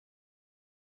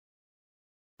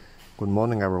Good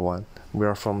morning, everyone. We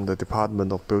are from the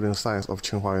Department of Building Science of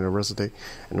Tsinghua University,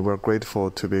 and we are grateful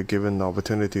to be given the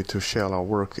opportunity to share our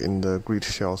work in the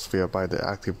gridshell sphere by the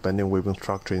active bending weaving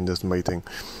structure in this meeting.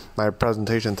 My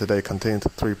presentation today contains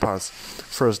three parts.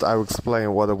 First, I will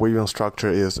explain what a weaving structure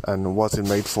is and what it's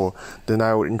made for. Then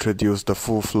I will introduce the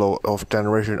full flow of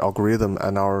generation algorithm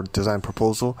and our design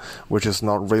proposal, which is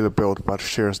not really built but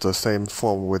shares the same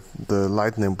form with the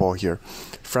lightning ball here.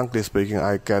 Frankly speaking,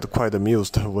 I get quite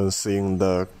amused when seeing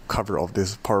the cover of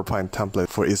this PowerPoint template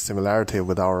for its similarity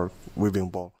with our weaving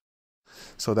ball.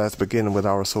 So let's begin with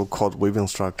our so-called weaving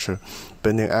structure.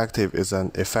 Bending active is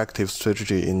an effective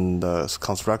strategy in the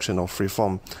construction of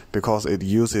freeform because it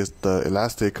uses the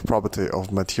elastic property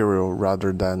of material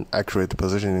rather than accurate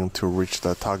positioning to reach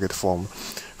the target form.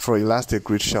 For elastic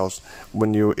grid shells,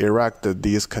 when you erect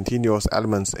these continuous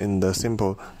elements in the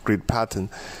simple grid pattern,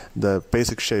 the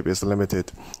basic shape is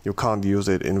limited. You can't use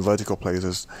it in vertical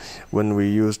places. When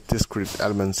we use discrete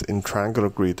elements in triangular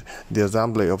grid, the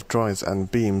assembly of joints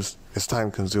and beams is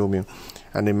time-consuming,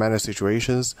 and in many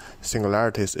situations,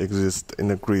 singularities exist in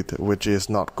the grid, which is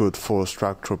not good for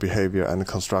structural behavior and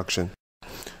construction.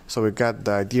 So we get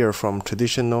the idea from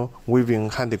traditional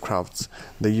weaving handicrafts.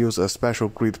 They use a special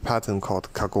grid pattern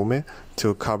called kagome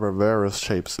to cover various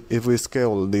shapes. If we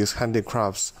scale these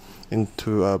handicrafts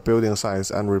into a building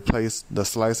size and replace the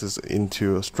slices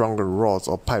into stronger rods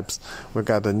or pipes, we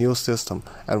get a new system,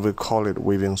 and we call it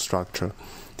weaving structure.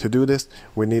 To do this,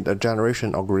 we need a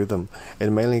generation algorithm.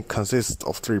 It mainly consists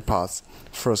of three parts.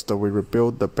 First, we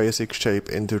rebuild the basic shape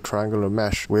into triangular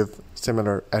mesh with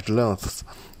similar edge lengths.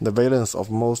 The valence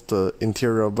of most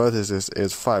interior vertices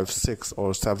is 5, 6,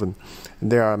 or 7.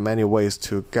 There are many ways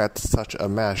to get such a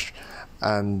mesh,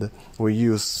 and we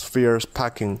use sphere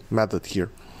packing method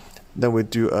here. Then we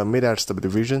do a mid-edge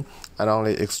subdivision and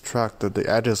only extract the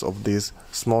edges of these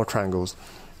small triangles.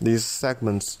 These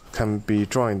segments can be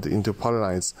joined into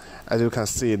polylines. As you can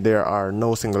see, there are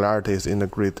no singularities in the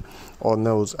grid. All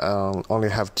nodes only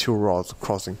have two rods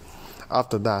crossing.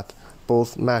 After that,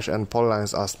 both mesh and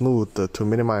polylines are smoothed to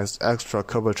minimize extra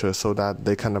curvature so that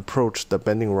they can approach the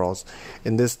bending rods.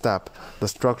 In this step, the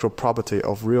structural property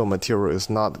of real material is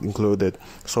not included,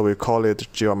 so we call it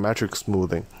geometric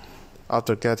smoothing.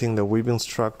 After getting the weaving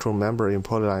structural member in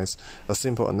polylines, a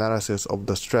simple analysis of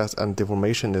the stress and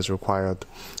deformation is required.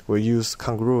 We use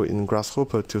kangaroo in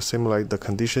grasshopper to simulate the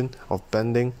condition of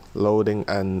bending, loading,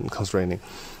 and constraining.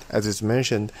 As is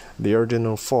mentioned, the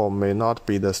original form may not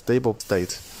be the stable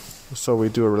state, so we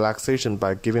do a relaxation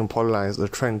by giving polylines a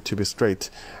trend to be straight,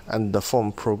 and the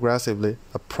form progressively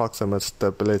approximates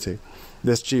stability.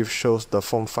 This GIF shows the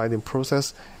form-finding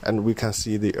process, and we can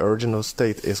see the original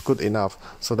state is good enough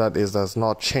so that it does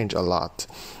not change a lot.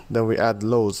 Then we add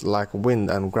loads like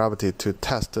wind and gravity to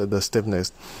test the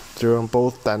stiffness. During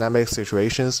both dynamic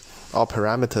situations, all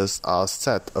parameters are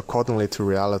set accordingly to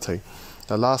reality.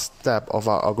 The last step of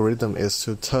our algorithm is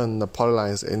to turn the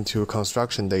polylines into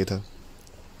construction data.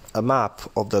 A map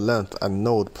of the length and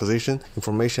node position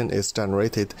information is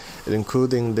generated,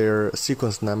 including their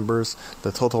sequence numbers,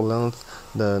 the total length,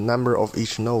 the number of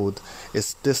each node,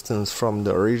 its distance from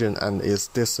the origin, and its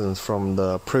distance from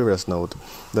the previous node.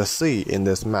 The C in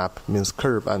this map means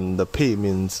curve and the P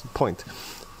means point.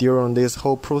 During this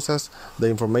whole process, the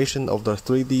information of the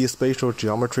 3D spatial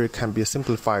geometry can be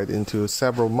simplified into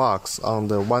several marks on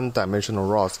the one-dimensional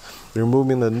rods,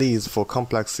 removing the needs for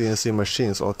complex CNC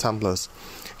machines or templates.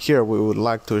 Here we would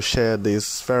like to share this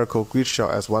spherical grid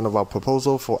shell as one of our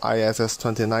proposals for IASS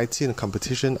 2019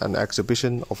 competition and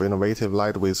exhibition of innovative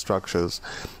lightweight structures.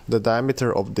 The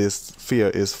diameter of this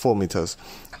sphere is 4 meters.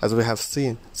 As we have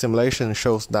seen, simulation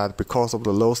shows that because of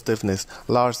the low stiffness,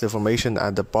 large deformation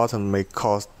at the bottom may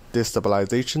cause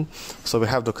destabilization, so we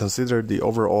have to consider the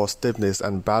overall stiffness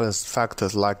and balance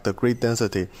factors like the grid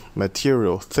density,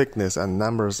 material, thickness, and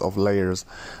numbers of layers.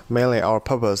 Mainly our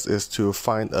purpose is to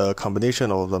find a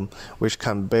combination of them which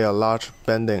can bear large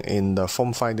bending in the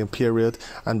form-finding period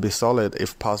and be solid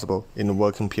if possible in the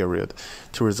working period.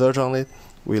 To research on it,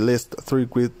 we list 3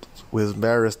 grids with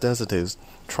various densities,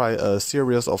 try a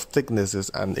series of thicknesses,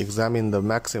 and examine the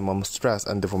maximum stress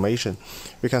and deformation.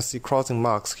 We can see crossing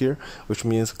marks here, which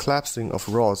means collapsing of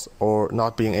rods or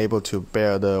not being able to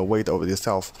bear the weight of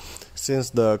itself.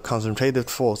 Since the concentrated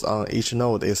force on each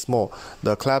node is small,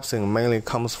 the collapsing mainly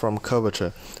comes from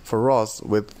curvature. For rods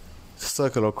with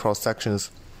circular cross-sections,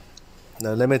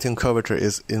 the limiting curvature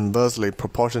is inversely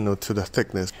proportional to the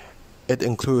thickness. It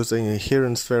includes an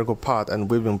inherent spherical part and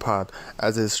weaving part,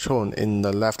 as is shown in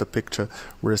the left picture.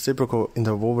 Reciprocal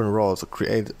interwoven rods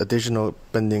create additional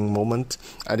bending moment,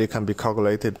 and it can be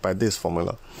calculated by this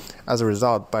formula. As a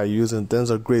result, by using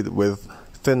denser grid with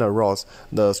thinner rods,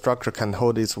 the structure can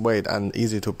hold its weight and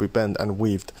easy to be bent and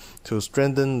weaved. To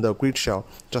strengthen the grid shell,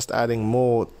 just adding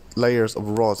more layers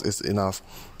of rods is enough.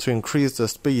 To increase the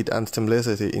speed and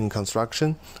simplicity in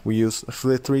construction, we use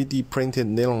 3D printed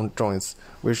nylon joints,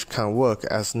 which can work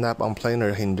as snap-on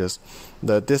planar hinges.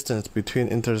 The distance between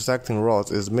intersecting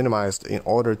rods is minimized in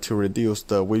order to reduce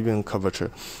the weaving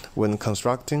curvature. When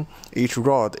constructing, each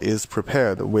rod is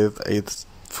prepared with its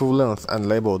full length and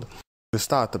labeled. We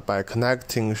start by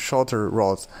connecting shorter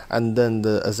rods, and then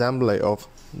the assembly of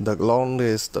the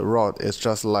longest rod is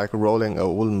just like rolling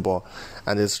a woolen ball,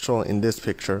 and is shown in this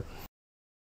picture.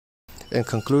 In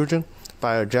conclusion,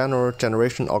 by a general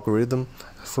generation algorithm,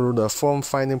 through the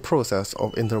form-finding process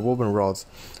of interwoven rods,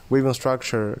 weaving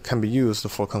structure can be used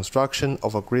for construction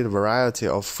of a great variety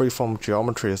of freeform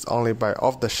geometries only by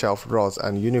off-the-shelf rods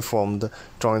and uniformed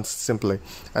joints simply,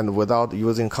 and without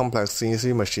using complex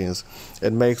CNC machines.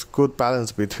 It makes good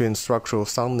balance between structural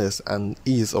soundness and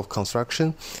ease of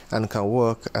construction, and can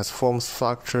work as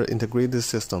form-structure integrated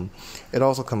system. It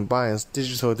also combines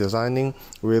digital designing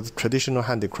with traditional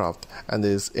handicraft, and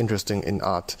is interesting in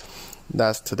art.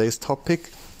 That's today's topic.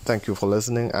 Thank you for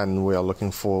listening, and we are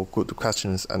looking for good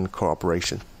questions and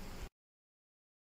cooperation.